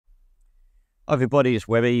Hi everybody, it's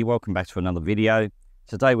Webby. Welcome back to another video.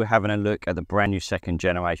 Today we're having a look at the brand new second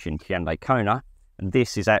generation Hyundai Kona, and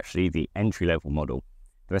this is actually the entry-level model.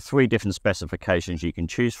 There are three different specifications you can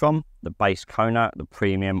choose from: the base Kona, the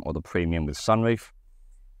premium, or the premium with sunroof.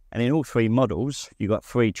 And in all three models, you've got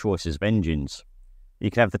three choices of engines. You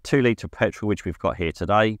can have the 2-litre petrol, which we've got here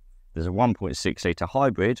today. There's a 1.6-litre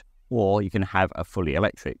hybrid, or you can have a fully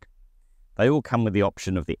electric. They all come with the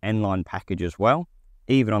option of the N-Line package as well.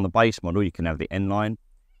 Even on the base model, you can have the N-Line.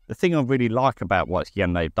 The thing I really like about what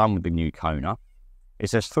Hyundai have done with the new Kona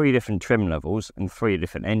is there's three different trim levels and three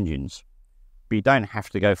different engines. But you don't have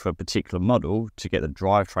to go for a particular model to get the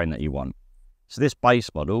drivetrain that you want. So this base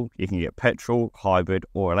model, you can get petrol, hybrid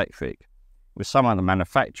or electric. With some other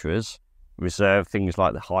manufacturers, reserve things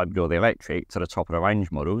like the hybrid or the electric to the top of the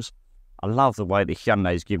range models. I love the way that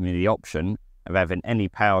Hyundai's given you the option of having any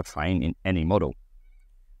powertrain in any model.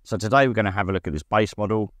 So today we're going to have a look at this base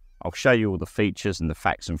model. I'll show you all the features and the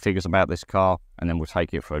facts and figures about this car, and then we'll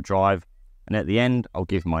take it for a drive. And at the end, I'll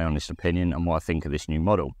give my honest opinion on what I think of this new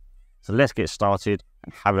model. So let's get started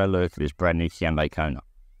and have a look at this brand new Hyundai Kona.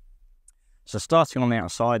 So starting on the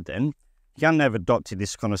outside then, Hyundai have adopted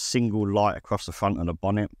this kind of single light across the front of the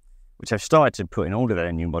bonnet, which they've started to put in all of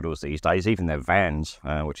their new models these days, even their vans,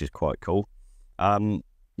 which is quite cool.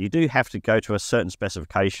 You do have to go to a certain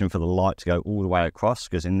specification for the light to go all the way across,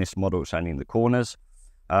 because in this model it's only in the corners.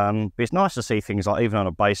 But it's nice to see things like, even on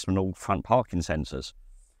a basement, all front parking sensors.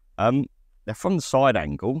 Now from the side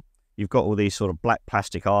angle, you've got all these sort of black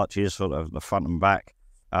plastic arches, sort of the front and back.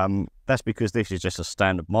 That's because this is just a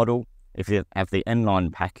standard model. If you have the N-Line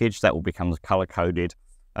package, that will become colour-coded.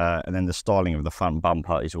 And then the styling of the front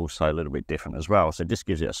bumper is also a little bit different as well. So this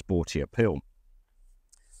gives it a sporty appeal.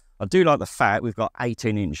 I do like the fact we've got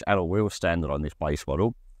 18-inch alloy wheel standard on this base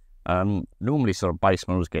model. Normally sort of base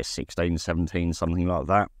models get 16, 17, something like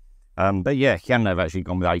that. But yeah, Hyundai have actually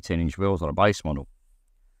gone with 18-inch wheels on a base model.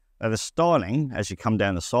 Now the styling, as you come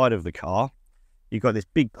down the side of the car, you've got this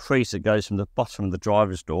big crease that goes from the bottom of the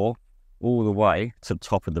driver's door all the way to the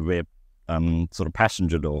top of the rear sort of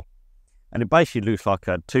passenger door. And it basically looks like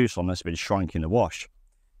a Tucson that's been shrunk in the wash.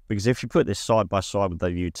 Because if you put this side by side with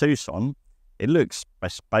the new Tucson, it looks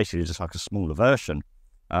basically just like a smaller version.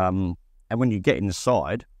 And when you get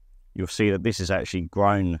inside, you'll see that this is actually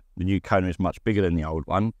grown. The new Kona is much bigger than the old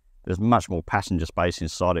one. There's much more passenger space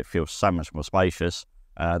inside. It feels so much more spacious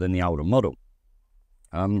than the older model.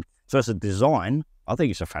 So as a design, I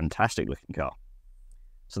think it's a fantastic looking car.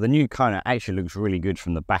 So the new Kona actually looks really good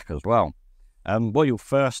from the back as well. What you'll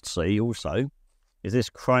first see also is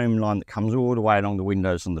this chrome line that comes all the way along the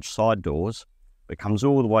windows and the side doors. It comes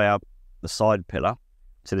all the way up the side pillar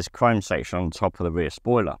to this chrome section on top of the rear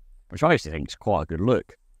spoiler, which I actually think is quite a good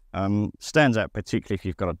look. Stands out particularly if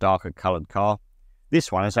you've got a darker coloured car.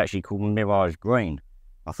 This one is actually called Mirage Green.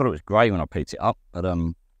 I thought it was grey when I picked it up, but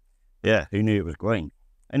yeah, who knew it was green?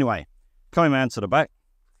 Anyway, coming around to the back,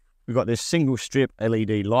 we've got this single strip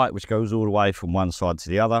LED light which goes all the way from one side to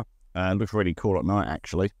the other. Looks really cool at night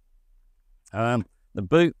actually. The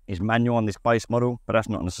boot is manual on this base model, but that's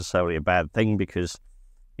not necessarily a bad thing because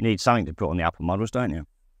you need something to put on the upper models, don't you?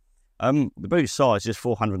 The boot size is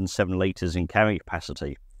 407 litres in carrying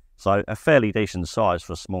capacity, so a fairly decent size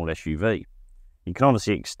for a small SUV. You can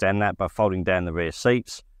obviously extend that by folding down the rear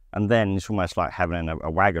seats, and then it's almost like having a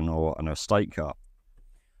wagon or an estate car.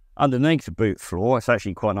 Underneath the boot floor, it's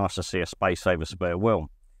actually quite nice to see a space-saver spare wheel,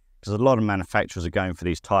 because a lot of manufacturers are going for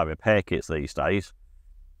these tyre repair kits these days,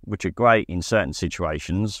 which are great in certain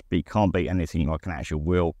situations, but you can't beat anything like an actual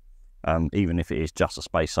wheel, even if it is just a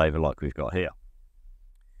space saver like we've got here.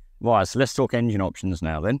 Right, so let's talk engine options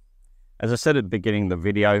now then. As I said at the beginning of the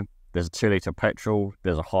video, there's a 2-litre petrol,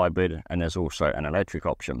 there's a hybrid, and there's also an electric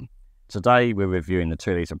option. Today we're reviewing the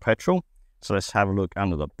 2-litre petrol, so let's have a look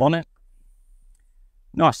under the bonnet.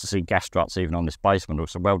 Nice to see gas struts even on this base model,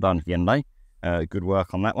 so well done Hyundai. Good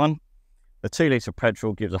work on that one. The 2-litre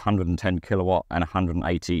petrol gives 110 kilowatt and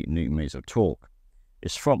 180 newton meters of torque.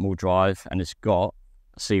 It's front-wheel drive and it's got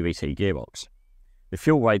a CVT gearbox. The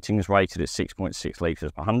fuel rating is rated at 6.6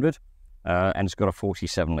 litres per 100 and it's got a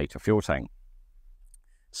 47-litre fuel tank.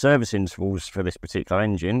 Service intervals for this particular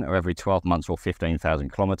engine are every 12 months or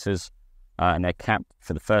 15,000 kilometres and they're capped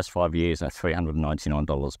for the first 5 years at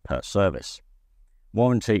 $399 per service.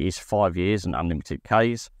 Warranty is 5 years and unlimited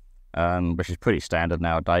Ks. Which is pretty standard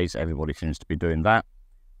nowadays. Everybody seems to be doing that,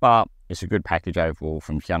 but it's a good package overall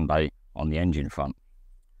from Hyundai on the engine front.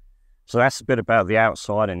 So that's a bit about the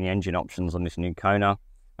outside and the engine options on this new Kona.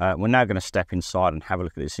 We're now going to step inside and have a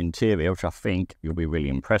look at this interior, which I think you'll be really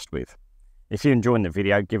impressed with. If you're enjoying the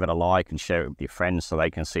video, give it a like and share it with your friends so they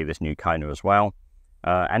can see this new Kona as well.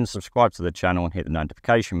 and subscribe to the channel and hit the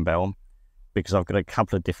notification bell, because I've got a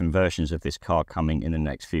couple of different versions of this car coming in the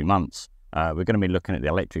next few months. We're going to be looking at the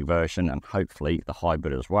electric version and hopefully the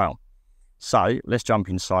hybrid as well. So let's jump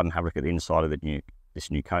inside and have a look at the inside of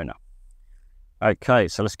this new Kona. Okay,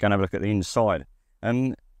 so let's go and have a look at the inside.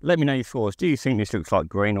 And let me know your thoughts. Do you think this looks like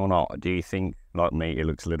green or not? Or do you think, like me, it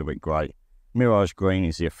looks a little bit grey? Mirage green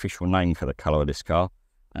is the official name for the colour of this car.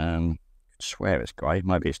 I swear it's grey.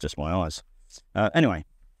 Maybe it's just my eyes. Anyway,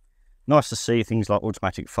 nice to see things like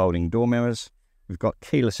automatic folding door mirrors. We've got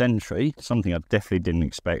keyless entry, something I definitely didn't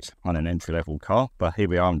expect on an entry-level car. But here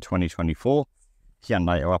we are in 2024.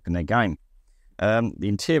 Hyundai are up in their game. The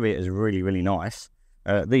interior is really, really nice.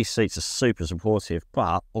 These seats are super supportive,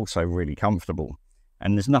 but also really comfortable.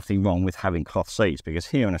 And there's nothing wrong with having cloth seats, because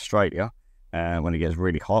here in Australia, when it gets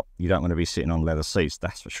really hot, you don't want to be sitting on leather seats,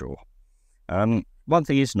 that's for sure. One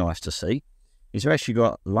thing is nice to see is we've actually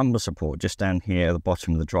got lumbar support just down here at the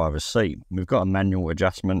bottom of the driver's seat. We've got a manual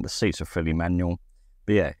adjustment, the seats are fully manual,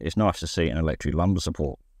 but yeah, it's nice to see an electric lumbar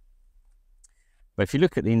support. But if you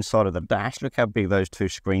look at the inside of the dash, look how big those two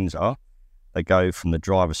screens are. They go from the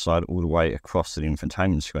driver's side all the way across to the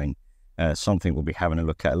infotainment screen. Something we'll be having a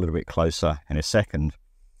look at a little bit closer in a second.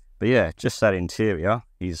 But yeah, just that interior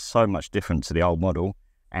is so much different to the old model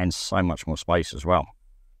and so much more space as well.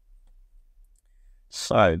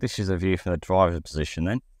 So this is a view from the driver's position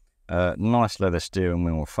then. Nice leather steering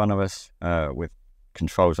wheel in front of us with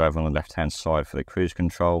controls over on the left-hand side for the cruise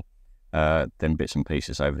control. Then bits and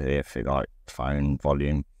pieces over here for like phone,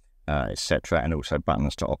 volume, etc. And also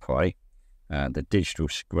buttons to operate. The digital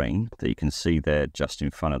screen that you can see there just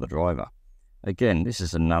in front of the driver. Again, this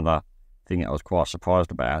is another thing that I was quite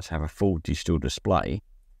surprised about, to have a full digital display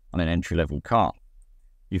on an entry-level car.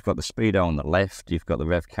 You've got the speedo on the left, you've got the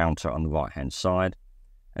rev counter on the right-hand side,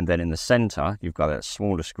 and then in the centre, you've got that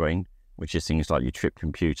smaller screen, which is things like your trip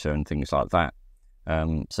computer and things like that.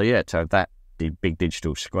 So yeah, to have that big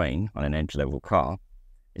digital screen on an entry-level car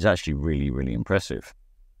is actually really, really impressive.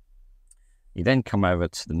 You then come over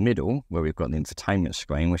to the middle where we've got the entertainment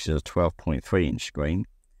screen, which is a 12.3 inch screen.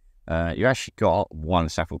 You actually got one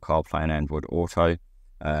Apple CarPlay and Android Auto,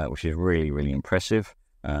 which is really, really impressive.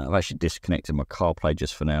 I've actually disconnected my CarPlay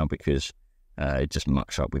just for now because it just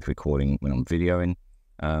mucks up with recording when I'm videoing.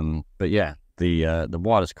 But yeah, the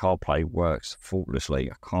wireless CarPlay works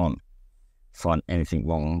faultlessly. I can't find anything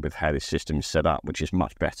wrong with how this system is set up, which is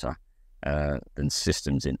much better than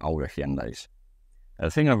systems in older Hyundais. The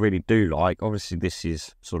thing I really do like, obviously this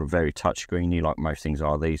is sort of very touchscreeny like most things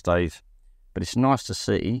are these days, but it's nice to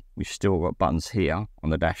see we've still got buttons here on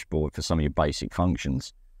the dashboard for some of your basic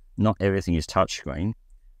functions. Not everything is touchscreen,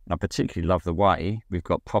 and I particularly love the way we've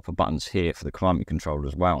got proper buttons here for the climate control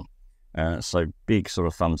as well. So big sort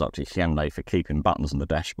of thumbs up to Hyundai for keeping buttons on the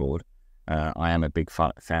dashboard. I am a big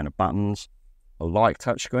fan of buttons. I like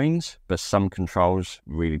touchscreens, but some controls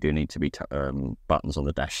really do need to be buttons on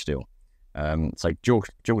the dash still. So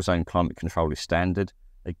dual zone climate control is standard.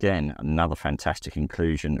 Again, another fantastic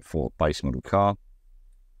inclusion for a base model car.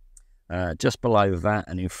 Just below that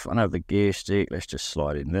and in front of the gear stick, let's just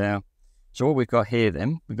slide in there. So what we've got here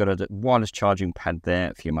then, we've got a wireless charging pad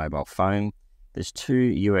there for your mobile phone. There's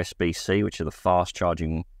two USB-C, which are the fast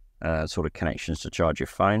charging sort of connections to charge your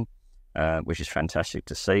phone, which is fantastic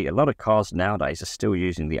to see. A lot of cars nowadays are still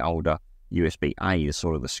using the older USB-A, the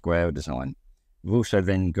sort of the square design. We've also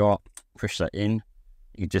then got, push that in,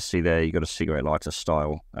 you can just see there you've got a cigarette lighter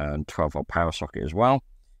style 12-volt power socket as well.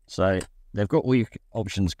 So they've got all your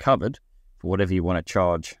options covered for whatever you want to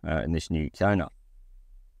charge in this new Kona.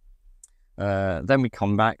 Then we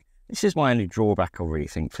come back. This is my only drawback I really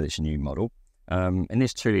think for this new model. In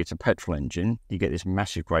this 2-litre petrol engine, you get this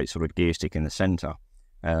massive great sort of gear stick in the centre,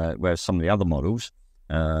 whereas some of the other models,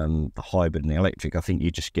 the hybrid and the electric, I think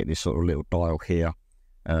you just get this sort of little dial here,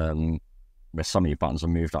 where some of your buttons are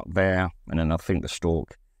moved up there, and then I think the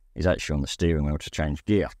stalk is actually on the steering wheel to change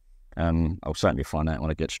gear. I'll certainly find out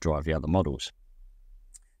when I get to drive the other models.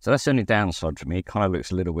 So that's the only downside for me. It kind of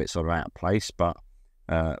looks a little bit sort of out of place, but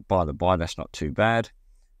by the by, that's not too bad.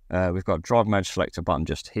 We've got a drive mode selector button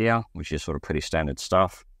just here, which is sort of pretty standard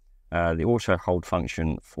stuff. The auto hold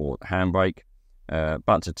function for the handbrake,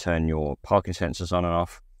 button to turn your parking sensors on and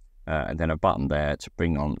off, and then a button there to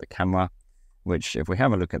bring on the camera, which if we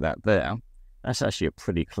have a look at that there, that's actually a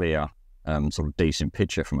pretty clear sort of decent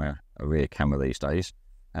picture from a rear camera these days.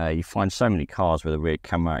 You find so many cars where the rear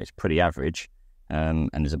camera is pretty average and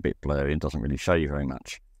is a bit blurry and doesn't really show you very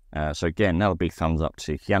much. So again, another big thumbs up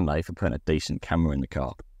to Hyundai for putting a decent camera in the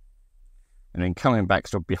car. And then coming back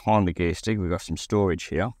sort of behind the gear stick, we've got some storage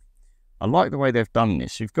here. I like the way they've done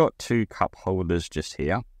this. You've got two cup holders just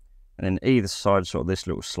here, And then either side, sort of this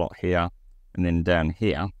little slot here, and then down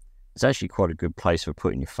here, it's actually quite a good place for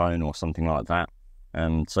putting your phone or something like that.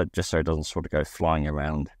 So just so it doesn't sort of go flying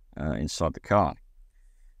around inside the car.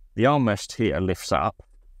 The armrest here lifts up,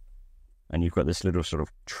 and you've got this little sort of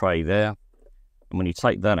tray there. And when you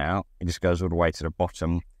take that out, it just goes all the way to the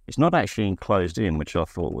bottom. It's not actually enclosed in, which I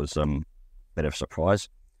thought was a bit of a surprise.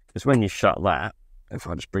 Because when you shut that, if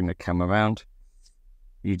I just bring the camera around,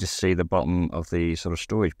 you just see the bottom of the sort of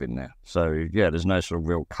storage bin there. So yeah, there's no sort of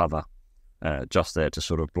real cover just there to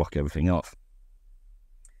sort of block everything off.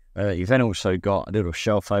 You've then also got a little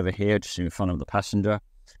shelf over here just in front of the passenger.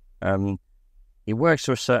 It works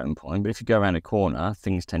to a certain point, but if you go around a corner,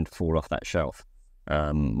 things tend to fall off that shelf.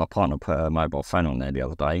 My partner put her mobile phone on there the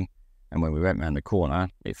other day, and when we went around the corner,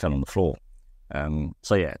 it fell on the floor.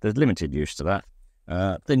 So yeah, there's limited use to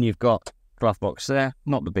that. Then you've got glove box there,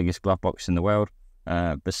 not the biggest glove box in the world,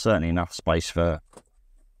 but certainly enough space for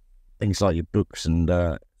things like your books and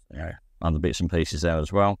other bits and pieces there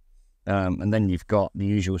as well. And then you've got the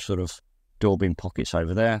usual sort of door bin pockets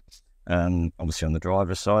over there, obviously on the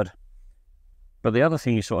driver's side. But the other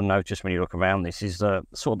thing you sort of notice when you look around this is the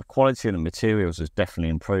quality of the materials has definitely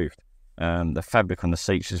improved. The fabric on the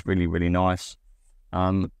seats is really, really nice.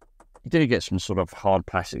 You do get some sort of hard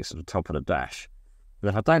plastics at the top of the dash,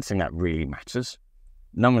 but I don't think that really matters.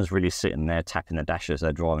 No one's really sitting there tapping the dash as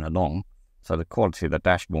they're driving along, so the quality of the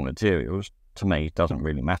dashboard materials, to me, doesn't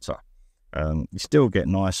really matter. You still get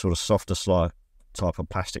nice sort of softer slide type of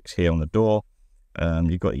plastics here on the door.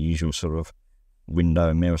 You've got the usual sort of window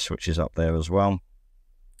and mirror switches up there as well.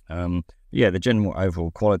 Yeah, the general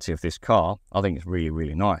overall quality of this car, I think, is really,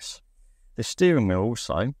 really nice. The steering wheel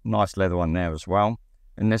also, nice leather one there as well.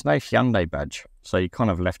 And there's no Hyundai badge, so you're kind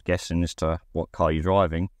of left guessing as to what car you're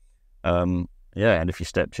driving. Yeah, and if you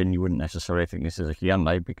stepped in, you wouldn't necessarily think this is a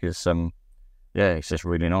Hyundai because, yeah, it's just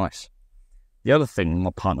really nice. The other thing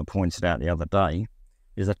my partner pointed out the other day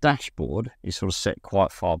is the dashboard is sort of set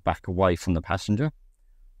quite far back away from the passenger.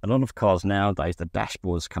 A lot of cars nowadays, the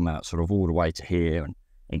dashboards come out sort of all the way to here and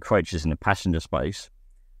encroaches in the passenger space.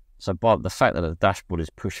 So by the fact that the dashboard is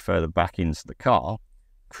pushed further back into the car,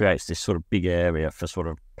 creates this sort of big area for sort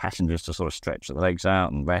of passengers to sort of stretch their legs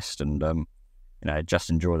out and rest and, just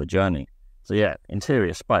enjoy the journey. So yeah,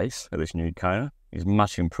 interior space of this new Kona is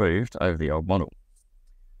much improved over the old model.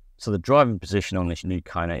 So the driving position on this new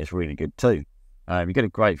Kona is really good too. You get a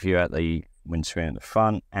great view out the windscreen at the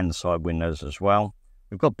front and the side windows as well.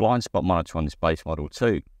 We've got blind spot monitor on this base model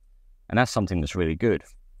too, and that's something that's really good.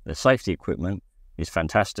 The safety equipment is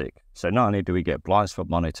fantastic. So not only do we get blind spot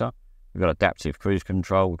monitor, we've got adaptive cruise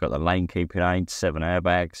control, we've got the lane keeping aid, 7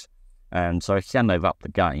 airbags, and so Hyundai've upped the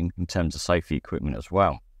game in terms of safety equipment as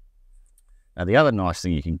well. Now the other nice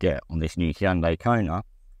thing you can get on this new Hyundai Kona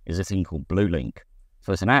is a thing called Blue Link.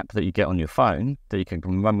 So it's an app that you get on your phone that you can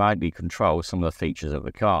remotely control some of the features of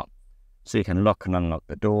the car. So you can lock and unlock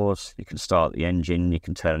the doors, you can start the engine, you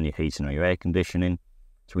can turn on your heating or your air conditioning.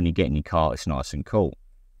 So when you get in your car, it's nice and cool.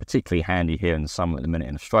 Particularly handy here in the summer at the minute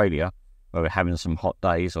in Australia, where we're having some hot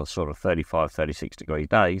days or sort of 35, 36 degree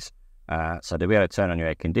days. So to be able to turn on your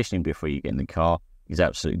air conditioning before you get in the car is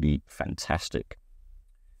absolutely fantastic.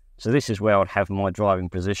 So this is where I'd have my driving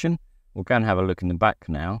position. We'll go and have a look in the back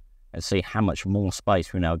now and see how much more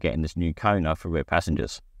space we now get in this new Kona for rear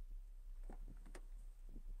passengers.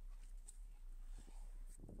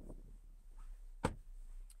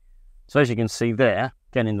 So as you can see there,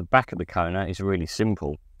 getting in the back of the Kona is really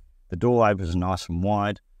simple. The door opens nice and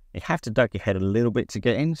wide. You have to duck your head a little bit to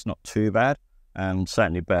get in. It's not too bad.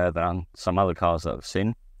 Certainly better than some other cars that I've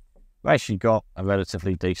seen. We've actually got a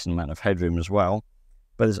relatively decent amount of headroom as well,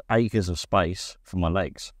 but there's acres of space for my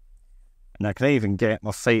legs. And I can even get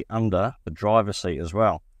my feet under the driver's seat as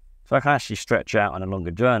well. So I can actually stretch out on a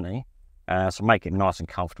longer journey, so make it nice and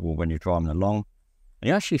comfortable when you're driving along. And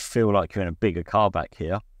you actually feel like you're in a bigger car back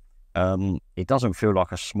here. It doesn't feel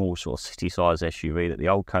like a small sort of city-size SUV that the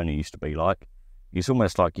old Kona used to be like. It's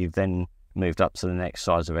almost like you've then moved up to the next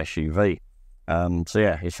size of SUV. So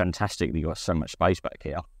yeah, it's fantastic that you've got so much space back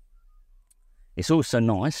here. It's also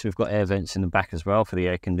nice, we've got air vents in the back as well for the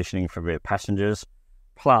air conditioning for rear passengers.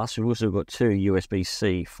 Plus, we've also got 2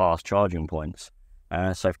 USB-C fast charging points.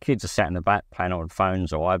 So if kids are sat in the back playing on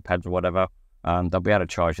phones or iPads or whatever, they'll be able to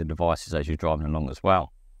charge their devices as you're driving along as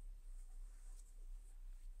well.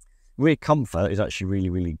 Rear comfort is actually really,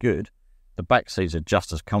 really good. The back seats are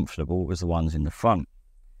just as comfortable as the ones in the front.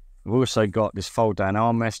 We've also got this fold-down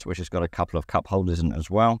armrest, which has got a couple of cup holders in it as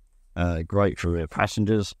well. Great for rear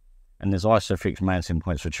passengers. And there's ISOFIX mounting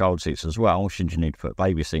points for child seats as well, should you need to put a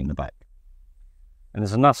baby seat in the back. And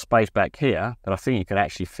there's enough space back here that I think you could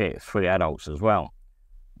actually fit 3 adults as well.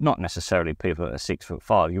 Not necessarily people that are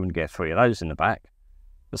 6'5", you wouldn't get 3 of those in the back,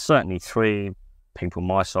 but certainly 3 people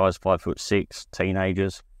my size, 5'6",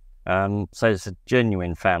 teenagers. So it's a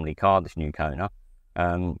genuine family car, this new Kona.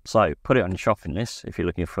 So put it on your shopping list if you're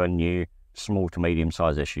looking for a new small to medium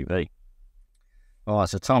sized SUV. Alright,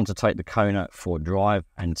 so time to take the Kona for a drive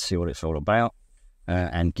and see what it's all about,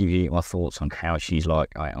 and give you my thoughts on how she's like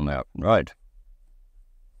out on the open road.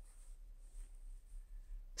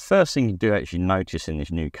 First thing you do actually notice in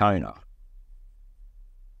this new Kona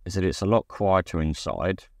is that it's a lot quieter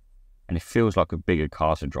inside, and it feels like a bigger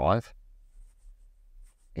car to drive.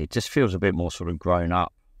 It just feels a bit more sort of grown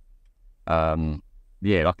up.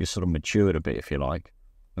 Yeah, like it's sort of matured a bit, if you like.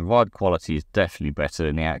 The ride quality is definitely better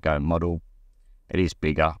than the outgoing model. It is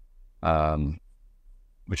bigger,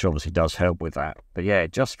 which obviously does help with that. But yeah,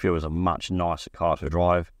 it just feels a much nicer car to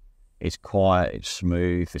drive. It's quiet, it's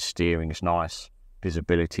smooth, the steering is nice,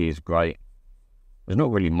 visibility is great. There's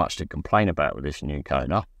not really much to complain about with this new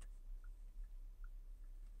Kona.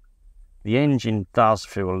 The engine does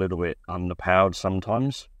feel a little bit underpowered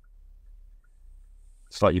sometimes.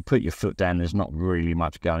 It's like you put your foot down, there's not really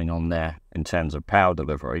much going on there in terms of power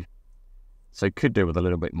delivery. So it could do with a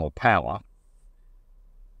little bit more power.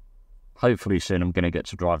 Hopefully soon I'm going to get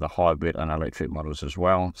to drive the hybrid and electric models as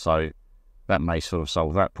well, so that may sort of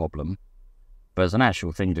solve that problem. But as an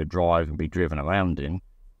actual thing to drive and be driven around in,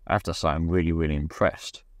 I have to say I'm really, really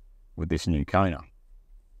impressed with this new Kona.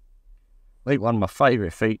 I think one of my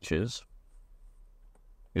favourite features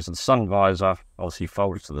is the sun visor obviously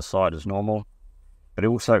folds to the side as normal, but it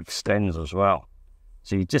also extends as well.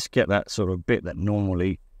 So you just get that sort of bit that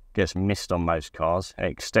normally gets missed on most cars. It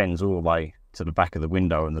extends all the way to the back of the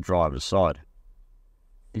window on the driver's side.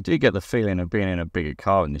 You do get the feeling of being in a bigger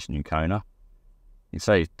car in this new Kona. You'd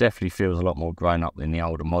say it definitely feels a lot more grown up than the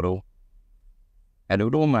older model. And it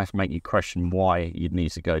would almost make you question why you'd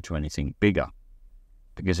need to go to anything bigger,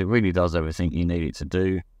 because it really does everything you need it to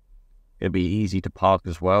do. It'll be easy to park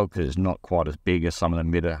as well, because it's not quite as big as some of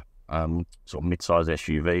the sort of mid-size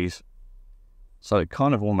SUVs. So it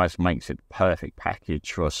kind of almost makes it the perfect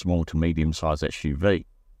package for a small to medium-sized SUV.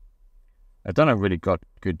 They've done a really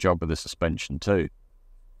good job with the suspension too.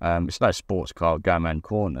 It's no sports car going around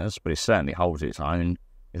corners, but it certainly holds its own.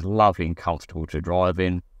 It's lovely and comfortable to drive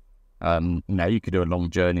in. You know, you could do a long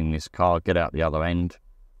journey in this car, get out the other end,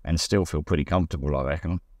 and still feel pretty comfortable, I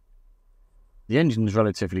reckon. The engine is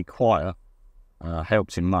relatively quiet,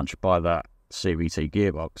 helped in much by that CVT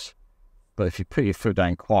gearbox. But if you put your foot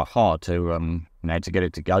down quite hard to to get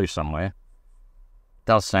it to go somewhere, it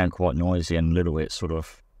does sound quite noisy and a little bit sort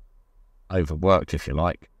of overworked, if you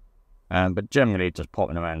like. But generally, just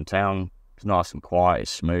popping around town, it's nice and quiet,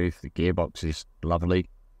 it's smooth, the gearbox is lovely.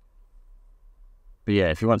 But yeah,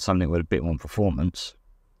 if you want something with a bit more performance,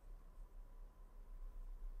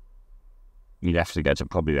 you'd have to go to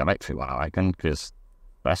probably the electric one, I reckon, because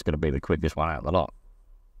that's going to be the quickest one out of the lot.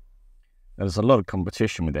 There's a lot of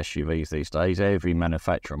competition with SUVs these days. Every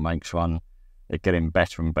manufacturer makes one. They're getting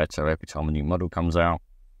better and better every time a new model comes out.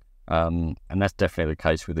 And that's definitely the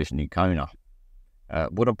case with this new Kona.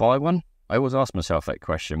 Would I buy one? I always ask myself that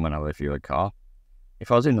question when I review a car.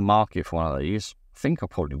 If I was in the market for one of these, I think I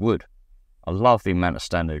probably would. I love the amount of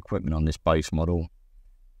standard equipment on this base model.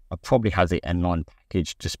 I'd probably have the N-line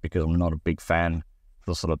package just because I'm not a big fan of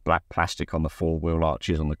the sort of black plastic on the four-wheel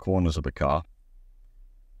arches on the corners of the car.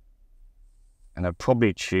 And I'd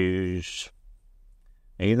probably choose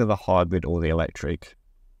either the hybrid or the electric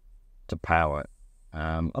to power it.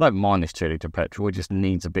 I don't mind this 2-litre petrol, it just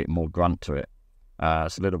needs a bit more grunt to it.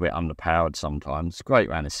 It's a little bit underpowered sometimes. It's great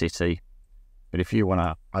around the city, but if you want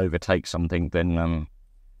to overtake something, then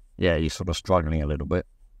yeah, you're sort of struggling a little bit.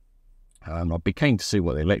 I'd be keen to see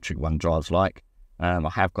what the electric one drives like. I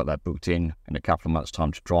have got that booked in a couple of months'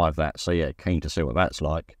 time to drive that, so yeah, keen to see what that's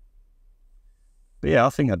like. But yeah,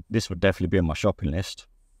 I think this would definitely be on my shopping list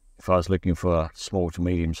if I was looking for a small to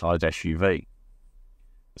medium-sized SUV.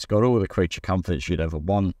 It's got all the creature comforts you'd ever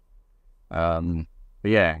want. But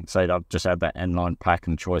yeah, say I'd just add that N-line pack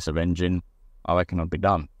and choice of engine, I reckon I'd be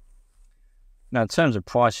done. Now, in terms of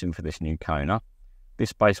pricing for this new Kona,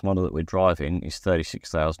 this base model that we're driving is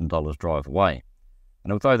 $36,000 drive away.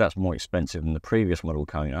 And although that's more expensive than the previous model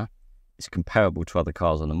Kona, it's comparable to other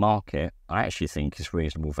cars on the market. I actually think it's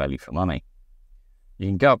reasonable value for money. You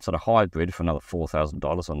can go up to the hybrid for another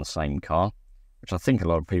 $4,000 on the same car, which I think a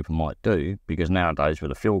lot of people might do, because nowadays with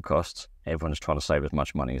the fuel costs, everyone's trying to save as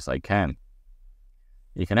much money as they can.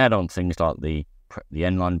 You can add on things like the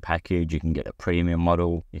N-line package, you can get a premium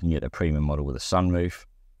model, you can get a premium model with a sunroof.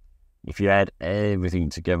 If you add everything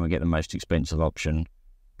together and get the most expensive option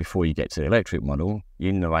before you get to the electric model, you're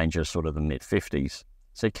in the range of sort of the mid-50s.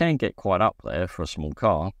 So you can get quite up there for a small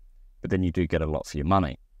car, but then you do get a lot for your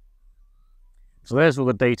money. So there's all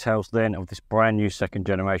the details then of this brand new second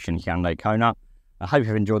generation Hyundai Kona. I hope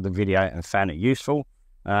you've enjoyed the video and found it useful.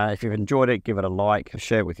 If you've enjoyed it, give it a like,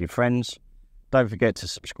 share it with your friends. Don't forget to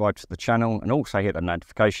subscribe to the channel and also hit the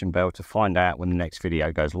notification bell to find out when the next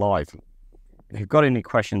video goes live. If you've got any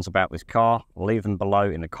questions about this car, leave them below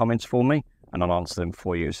in the comments for me and I'll answer them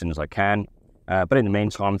for you as soon as I can. But in the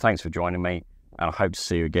meantime, thanks for joining me and I hope to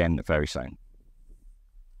see you again very soon.